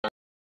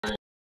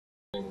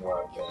Online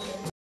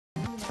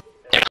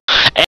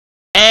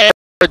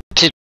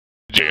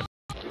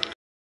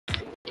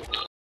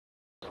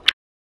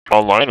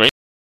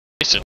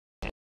racing.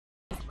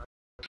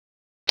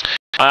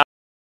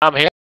 I'm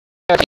here.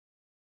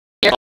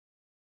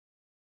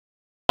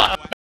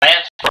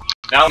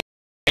 Now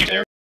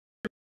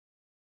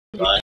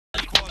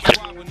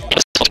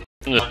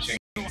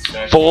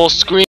full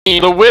screen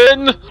the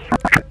win.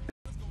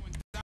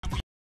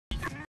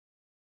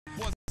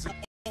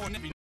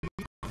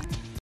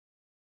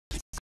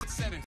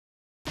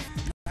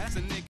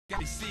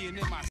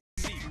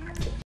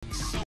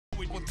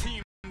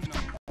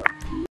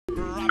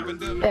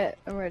 Yeah,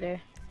 I'm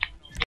ready.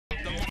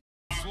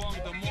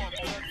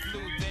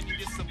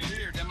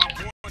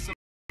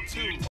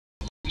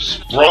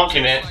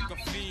 Rocking it.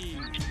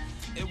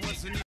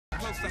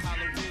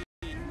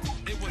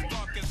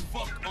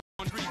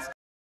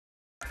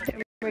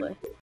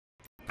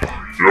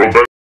 You're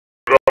better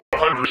than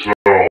 100, so.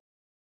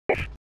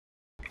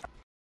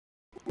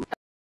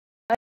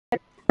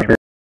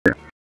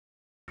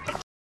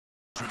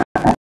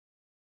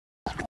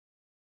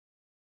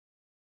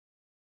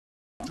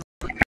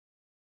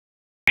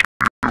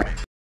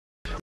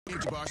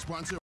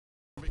 Sponsor.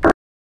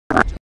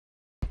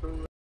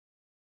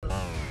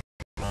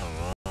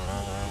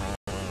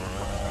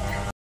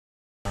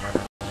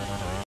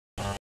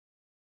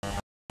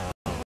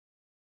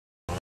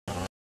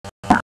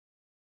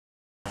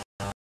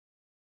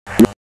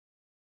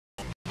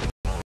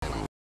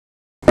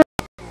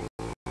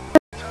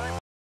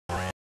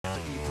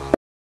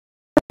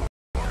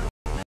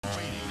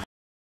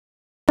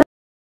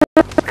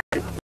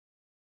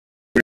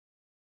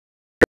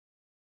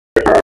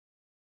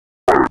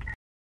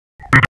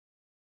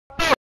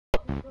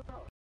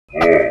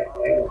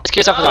 Just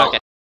get stuff for the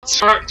rockets.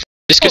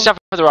 Just get stuff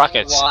for the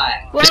rockets.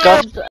 Why? Just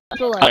go.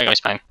 Oh, it's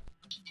fine.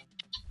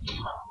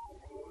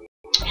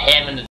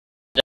 Having a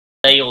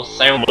day or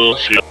so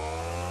bullshit.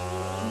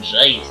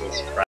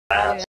 Jesus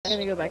Christ. I'm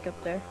gonna go back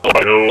up there.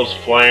 It's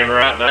playing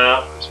right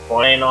now. It's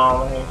playing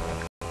on me.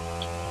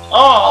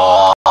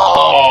 Oh!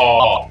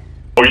 Oh,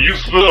 you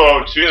flew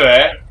out to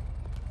that.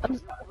 I'm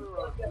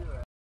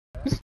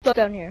stuck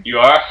down here. You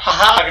are?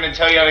 Haha, I'm gonna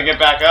tell you how to get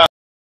back up.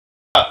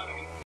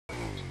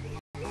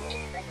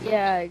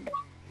 Yeah.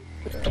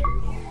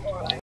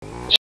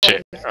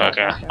 Shit,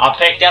 okay. I'll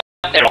pick that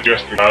up.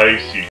 Just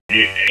nice, you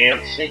get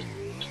antsy.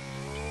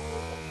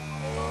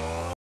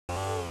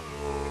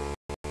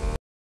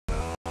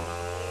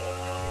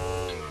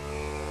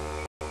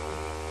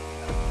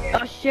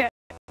 Oh shit.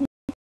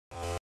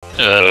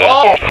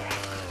 Oh!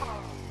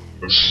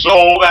 I'm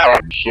so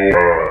bad.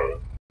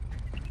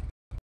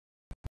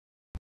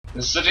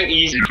 It's such an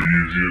easy. The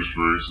easiest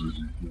races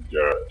you can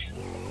get.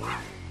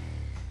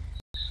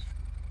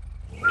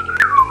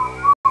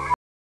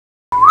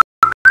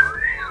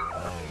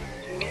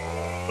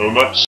 So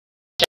much.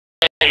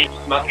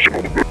 Much.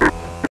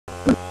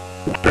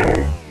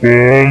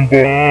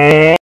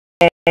 Good.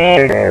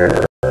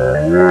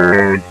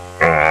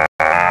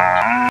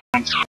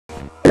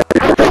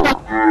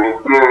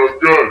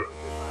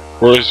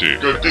 Where is he?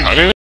 Good. I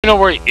don't even know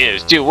where he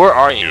is. Dude, where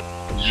are you?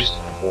 Just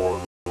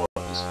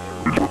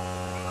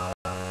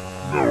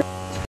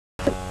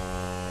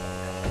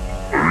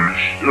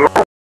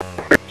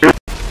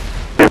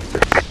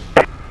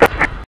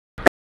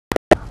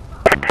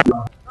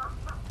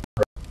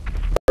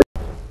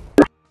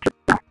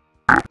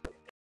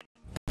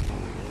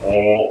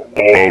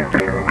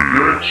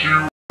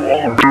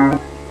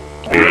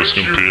Yes,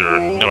 computer.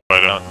 No, I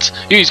don't.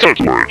 He's got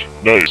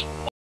nice.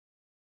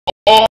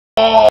 Oh!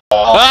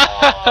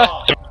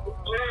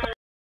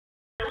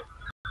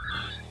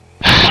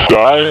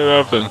 Die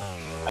nothing.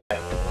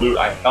 Dude,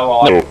 I fell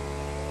off. No.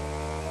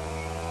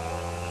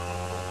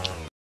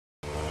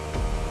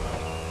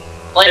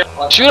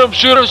 Shoot him,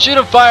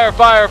 fire!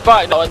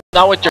 No,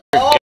 not with your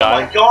gun. Oh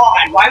my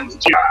god, why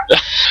would you?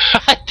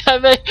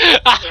 Damn it.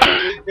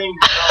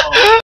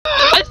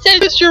 I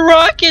said it's your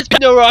rockets,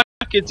 but no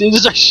rockets. You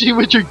just like shoot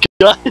with your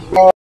gun.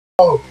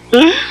 Oh.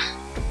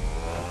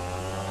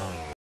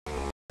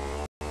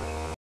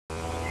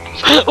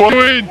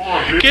 Wait,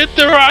 get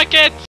the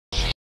rockets!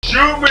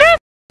 Shoot me! Get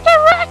the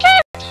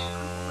rockets!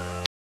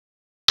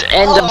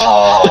 End of.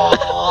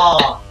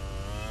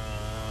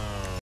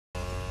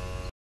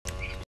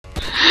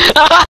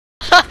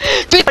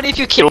 Dude, what if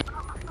you kill?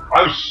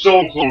 I'm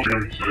so close to you.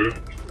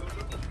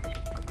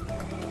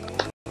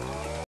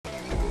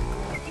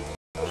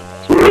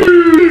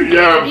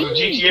 Yeah, it was a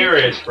GTA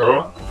race,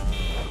 bro.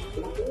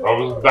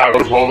 That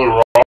was all the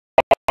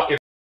rockets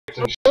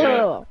and shit.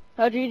 Oh,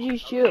 how did you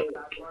shoot?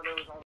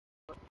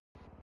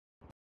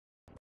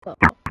 Oh.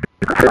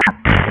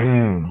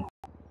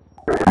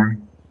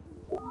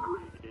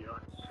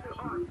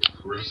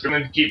 We're just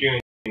gonna keep doing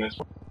this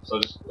one. So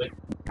just like.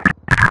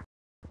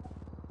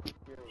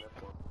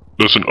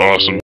 That's an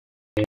awesome.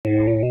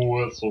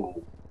 Oh, that's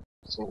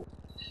so.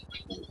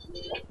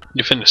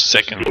 You finished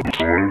second. No,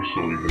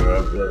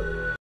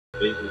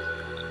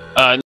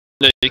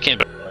 you can't.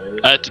 But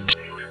I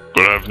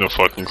have no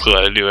fucking clue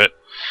how to do it.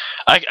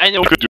 I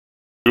know.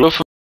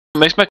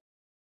 makes my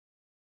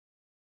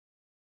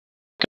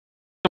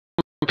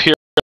computer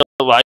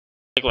like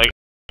I got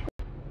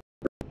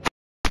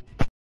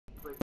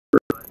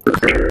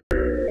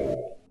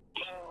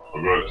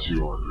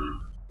 200.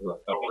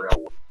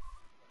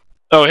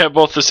 oh, we have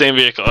both the same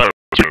vehicle. Oh,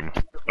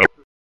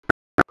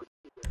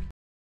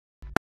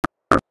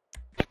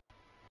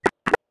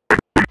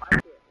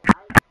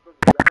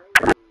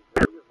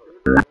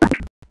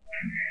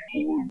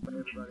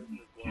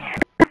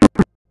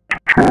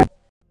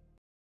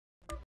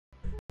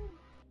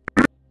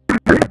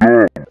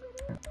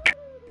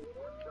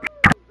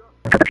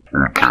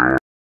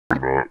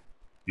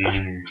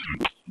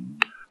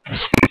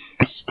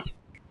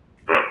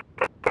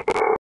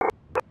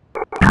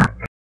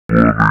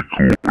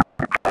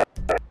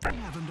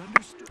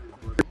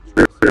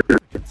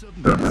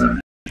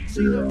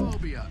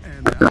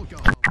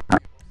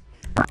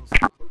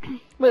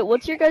 Wait,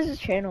 what's your guys'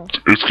 channel?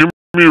 It's giving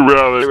me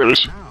rally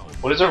race.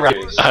 What is a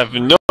rally race? I have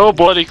no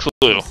bloody clue.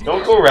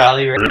 Don't go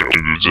rally race.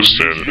 Just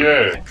standing.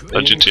 Yeah.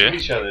 Oh, GTA?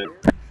 Each other.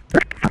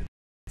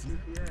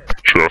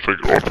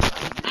 Traffic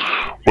on.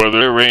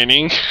 Weather,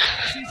 raining,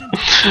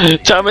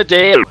 time of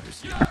day.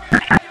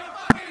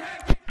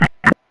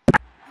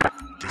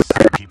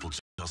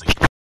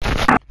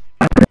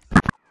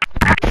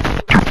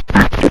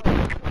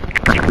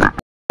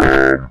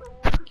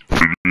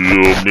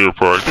 Near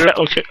park. Yeah,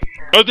 okay.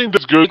 I think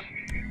that's good.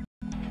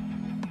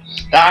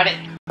 Start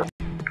it.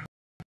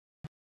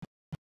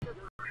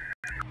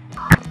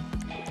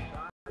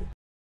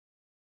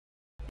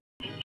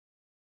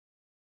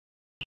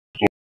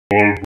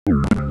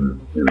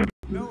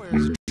 No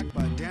airstrike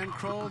by Dan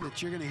Kroll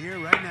that you're gonna hear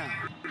right now.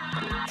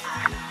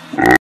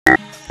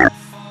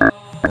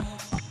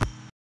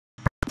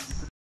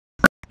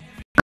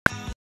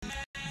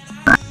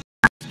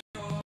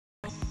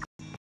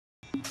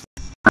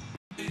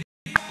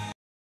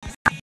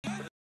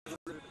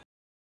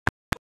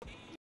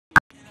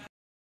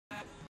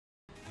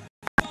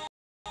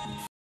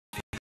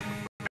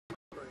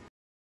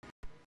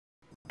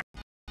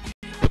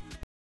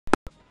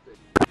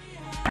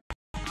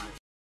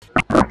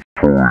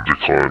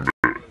 Decline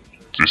it.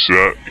 Just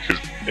that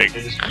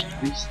because Just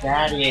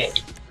restart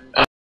it.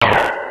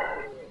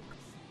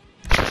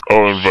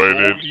 oh,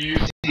 invited.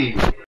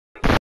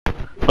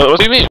 What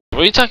do you mean?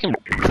 What are you talking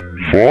about?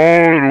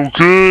 Fine,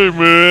 okay,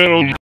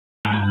 man.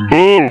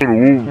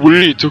 Oh,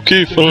 Wait,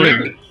 okay,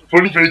 fine.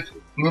 funny face.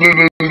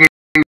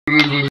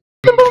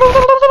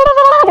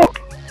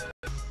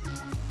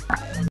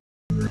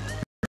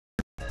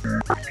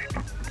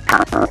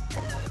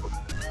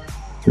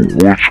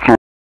 Which car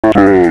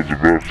is a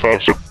bit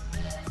faster?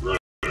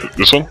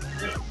 This one?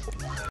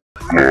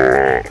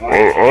 I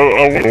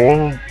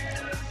want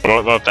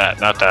No, not that,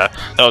 not that.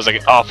 That was like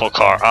an awful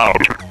car. Oh.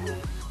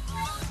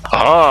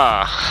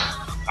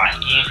 Ah.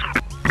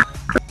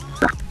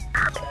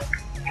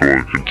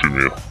 to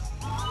continue.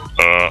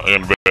 I'm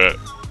gonna bet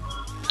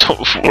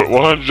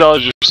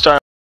 $100 your starting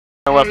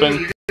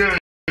weapon.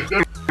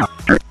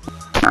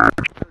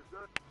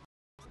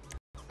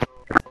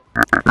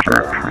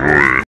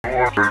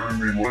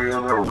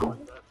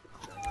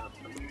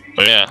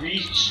 Oh yeah.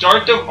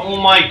 Restart the.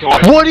 Oh my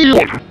god. What do you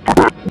want?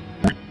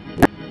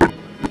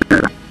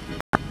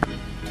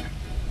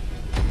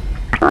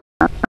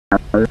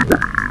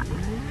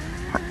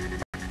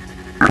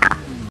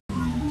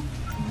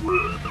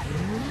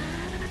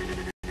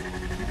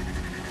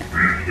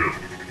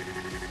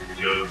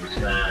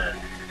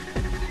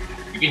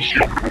 You can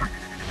shoot.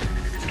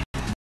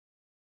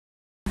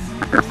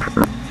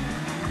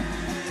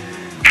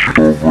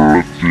 Over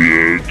at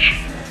the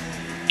edge.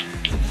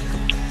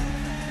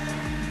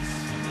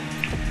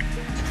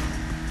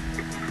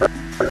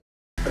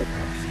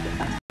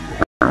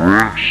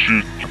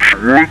 Shit.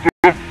 What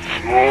the f-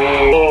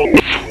 Oh,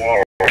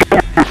 wow.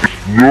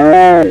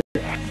 No!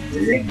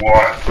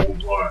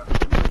 Hold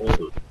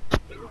on.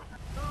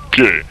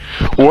 Okay.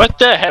 What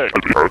the heck?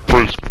 Our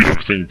first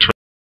everything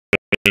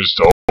changed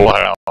to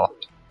Wow.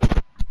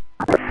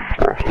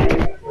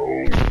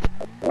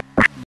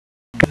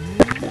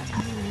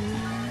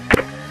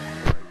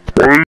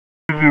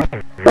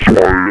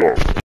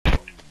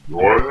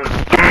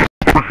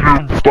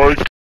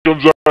 Bike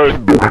comes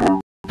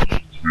out.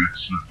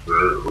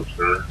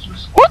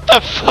 What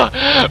the fuck?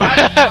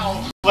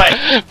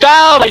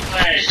 Foul!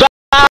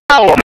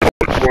 Foul!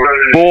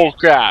 Bull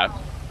crap.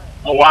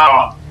 Oh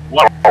wow.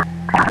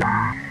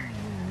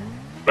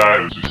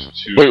 That is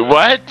just too. Wait,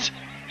 what?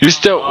 You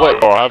still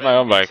what? Oh, I have my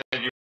own bike.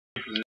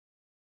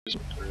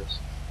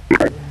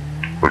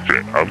 Okay,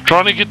 I'm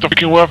trying to get the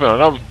fucking weapon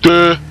and I'm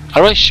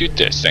How do I shoot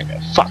this thing?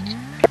 Fuck.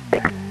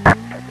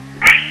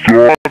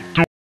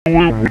 stop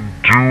doing do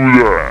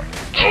that.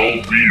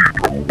 I'll be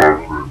the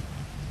weapon.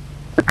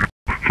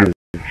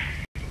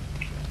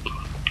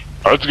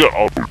 Let's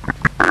go.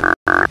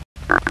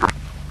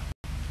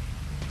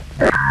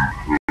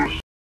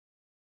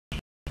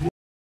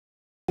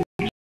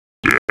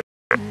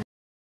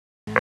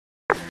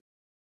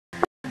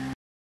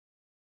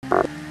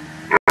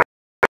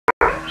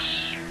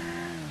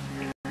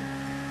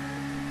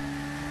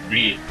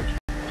 B.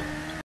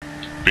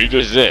 Neither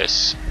is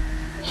this.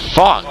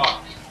 Fuck.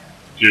 Fuck.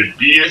 Dude,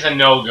 B is a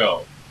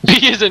no-go. B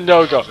is a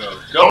no-go.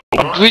 Go.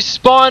 We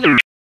spawned. Way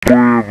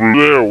over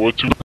there.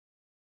 What's the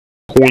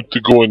point to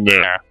go in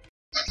there?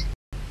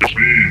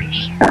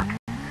 Jeez.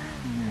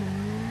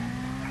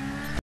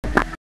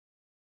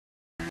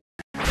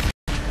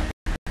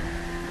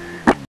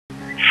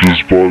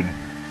 Just fun.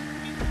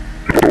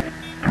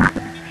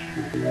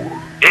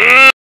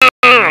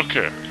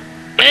 Okay.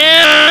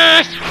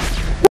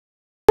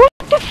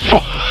 What the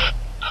fuck?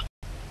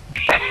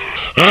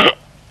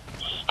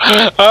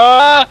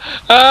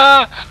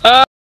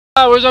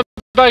 Where's our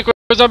bike?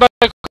 Where's our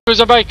bike? Where's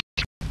our bike?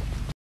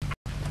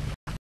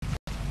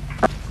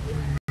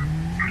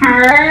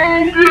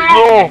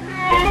 No!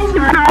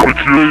 I'll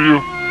kill you.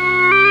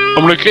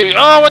 I'm gonna kill you.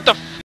 Oh, what the f.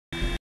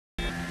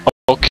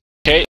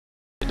 Okay.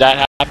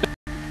 That happened.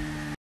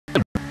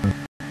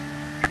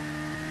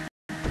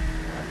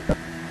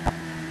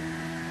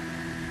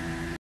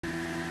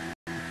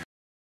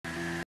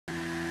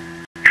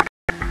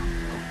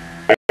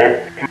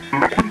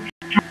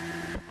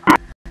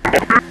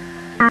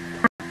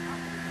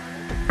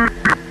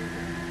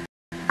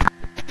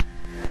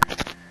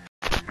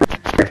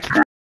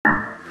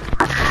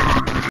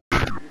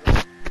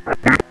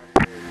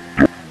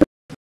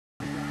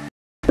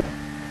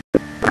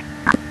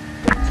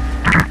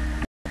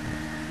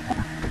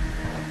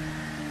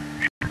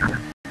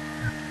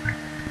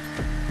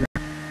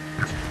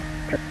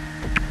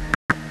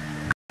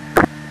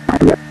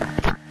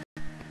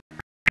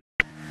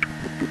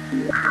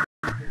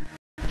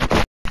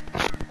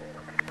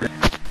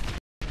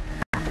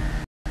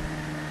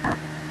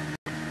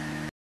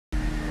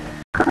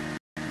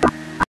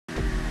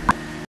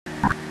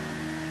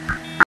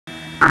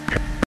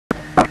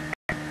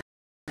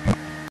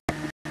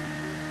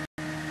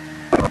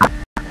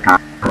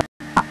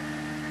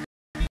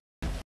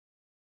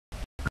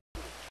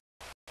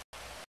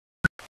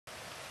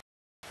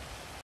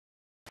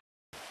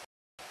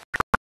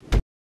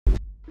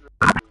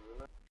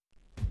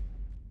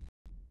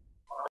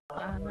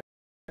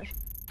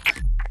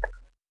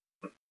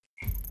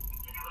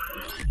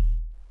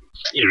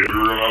 You're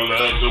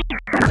allowed to.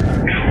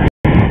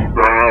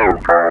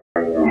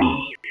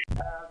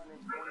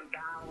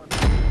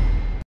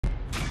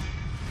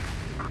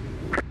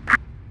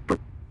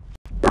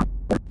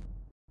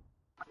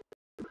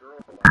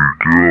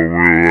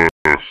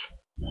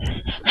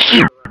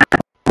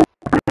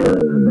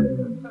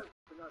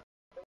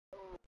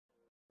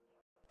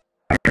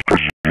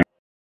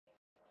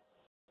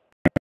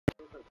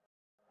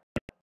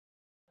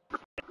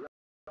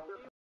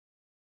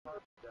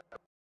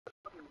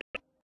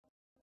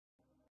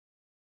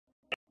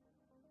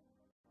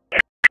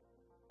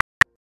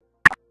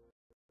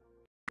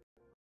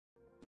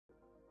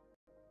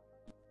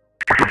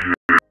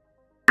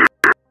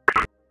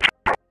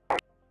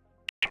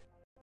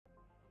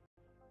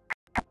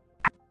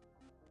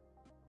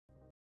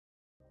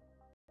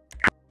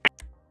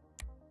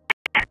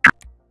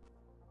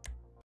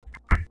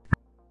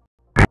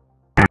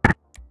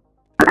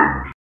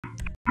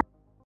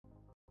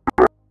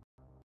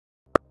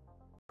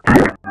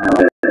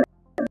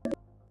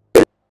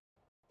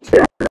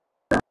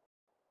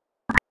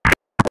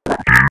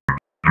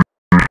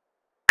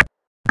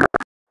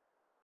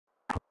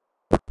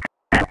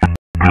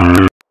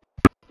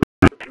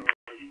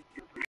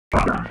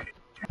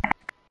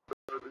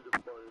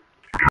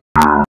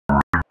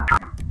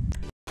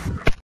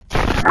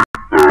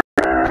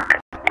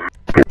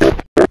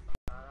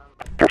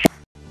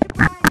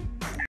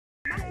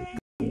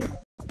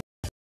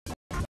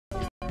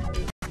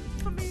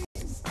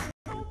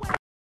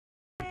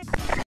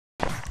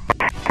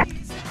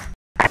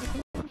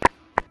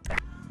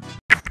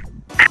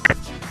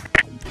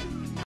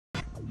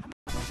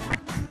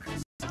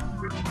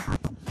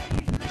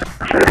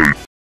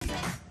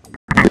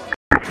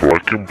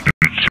 Fucking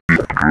piece of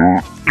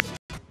dirt.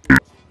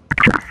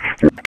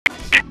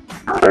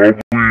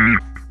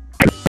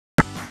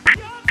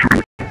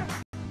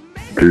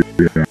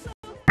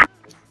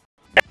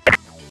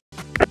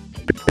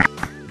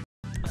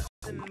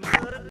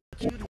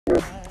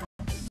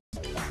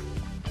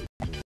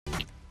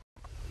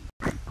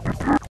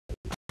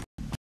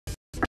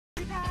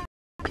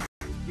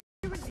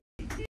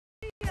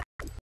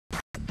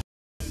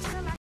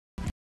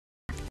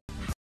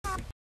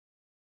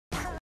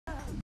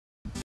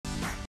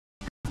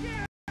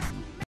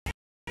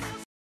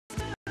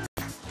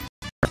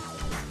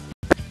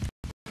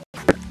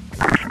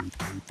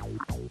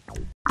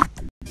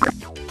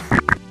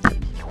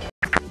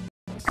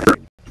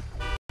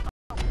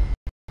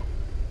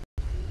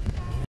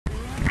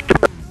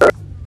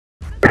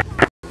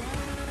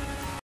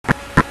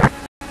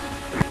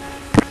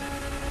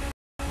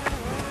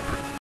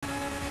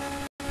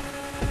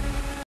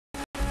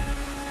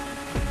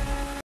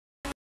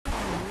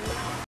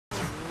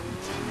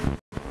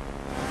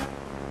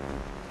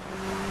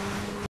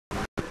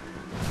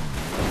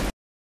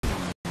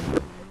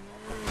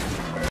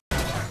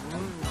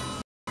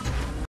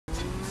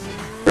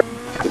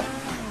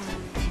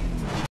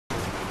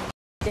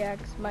 Yeah,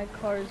 'cause my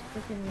car is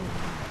freaking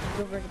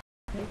over.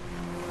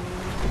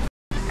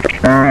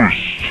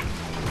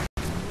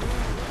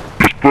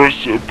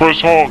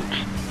 Press honk.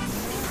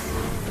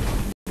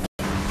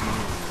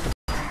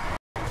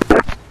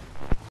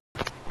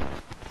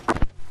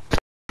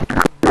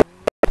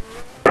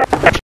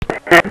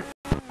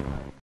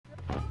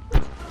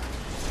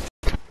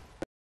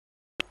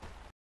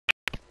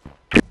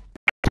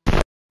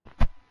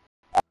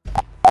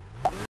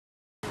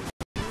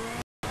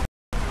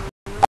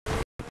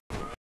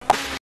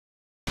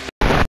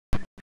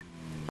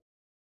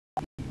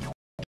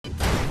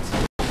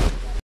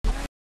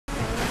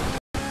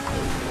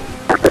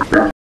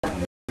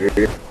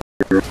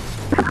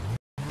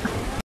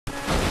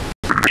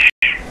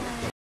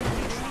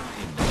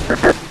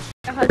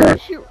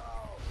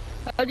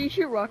 How do you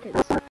shoot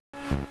rockets?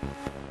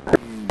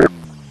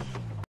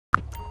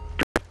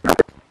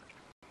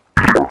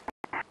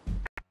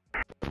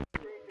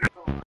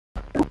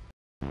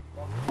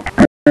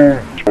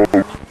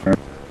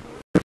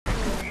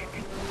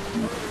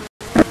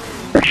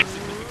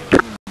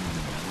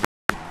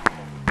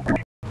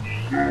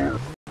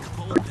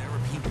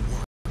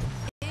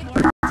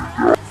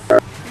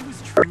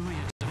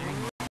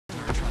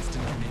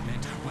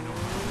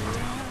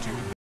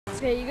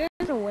 Okay, you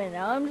guys will win.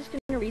 Now I'm just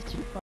gonna reach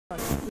for fun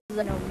because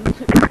I know.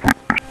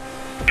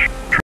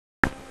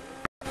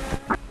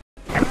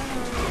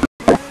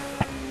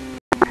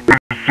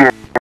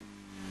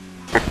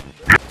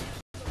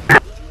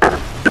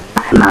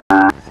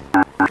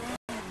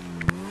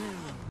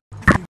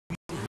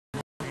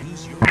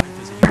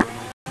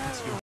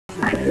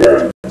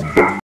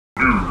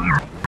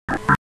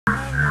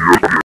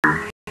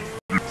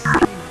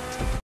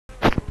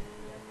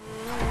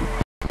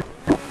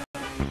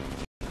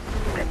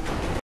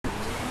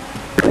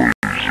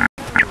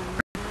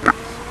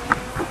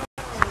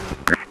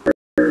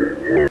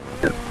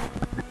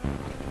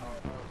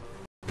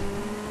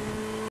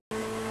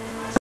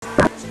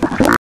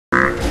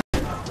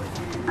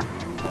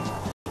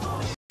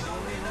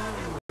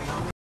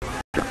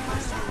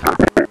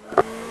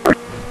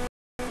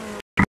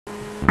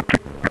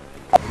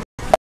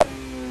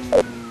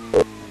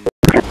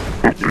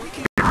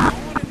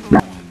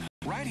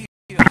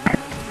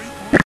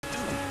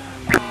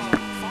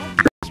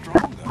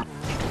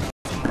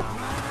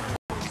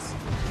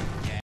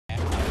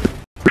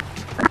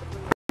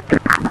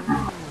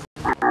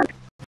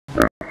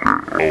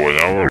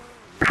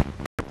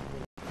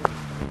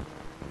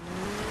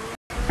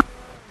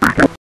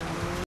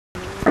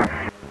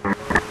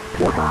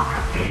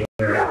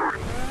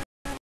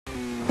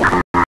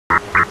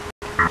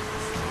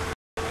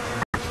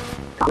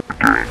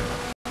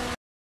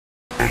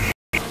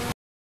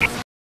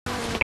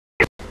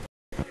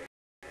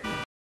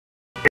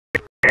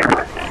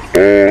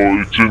 Oh,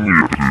 it's in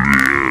your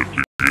head.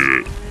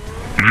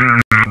 You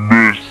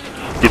missed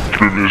the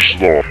finish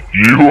line.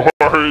 You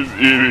are an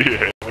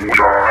idiot.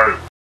 God.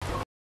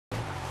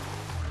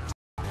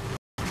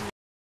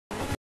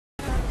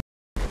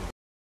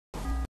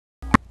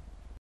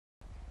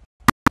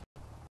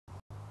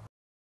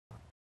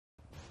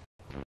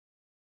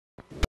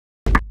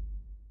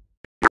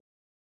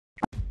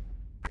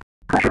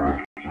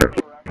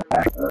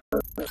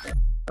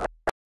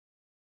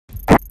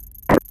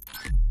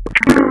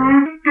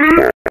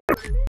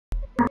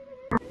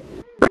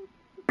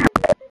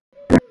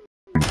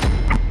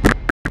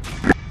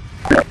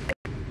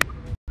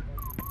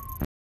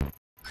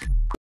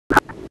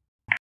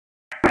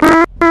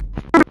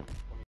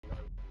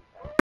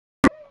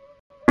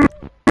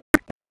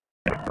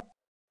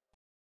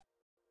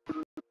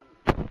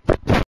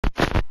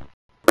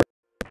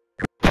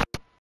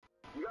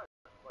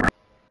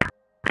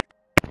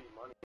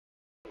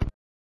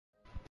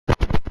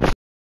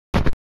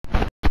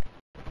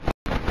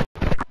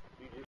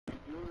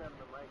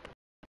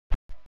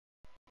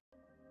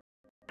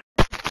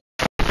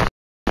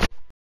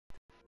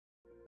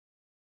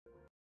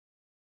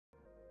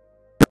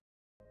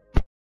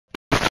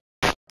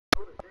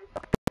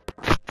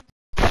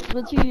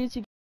 What's your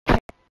YouTube?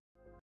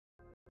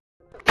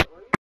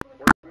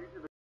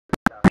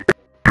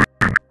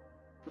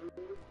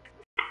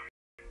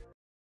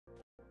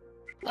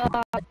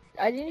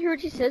 I didn't hear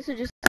what you said, so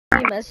just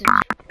send me a message.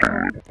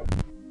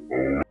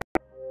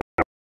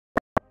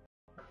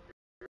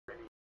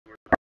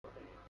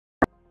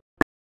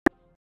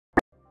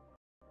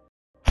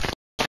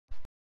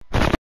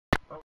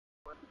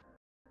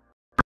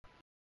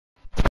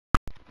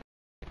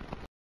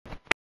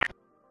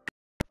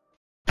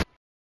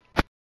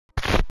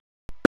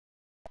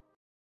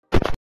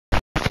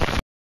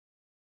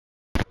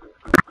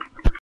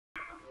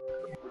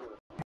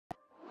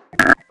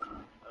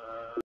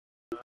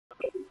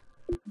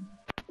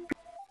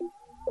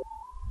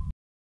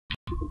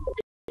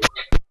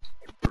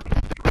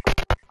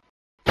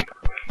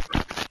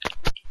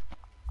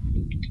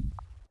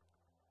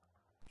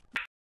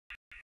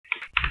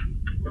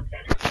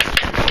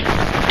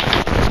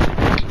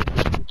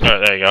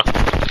 Alright, there you go.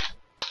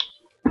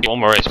 One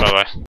more race, bye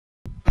bye.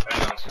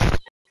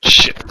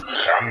 Shit.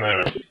 I'm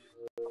there.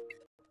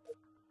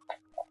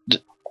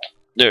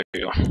 There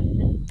you go.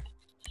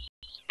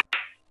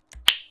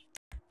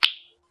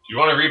 You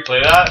want to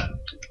replay that?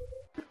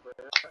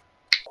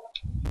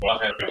 Well,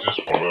 I just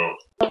want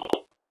to.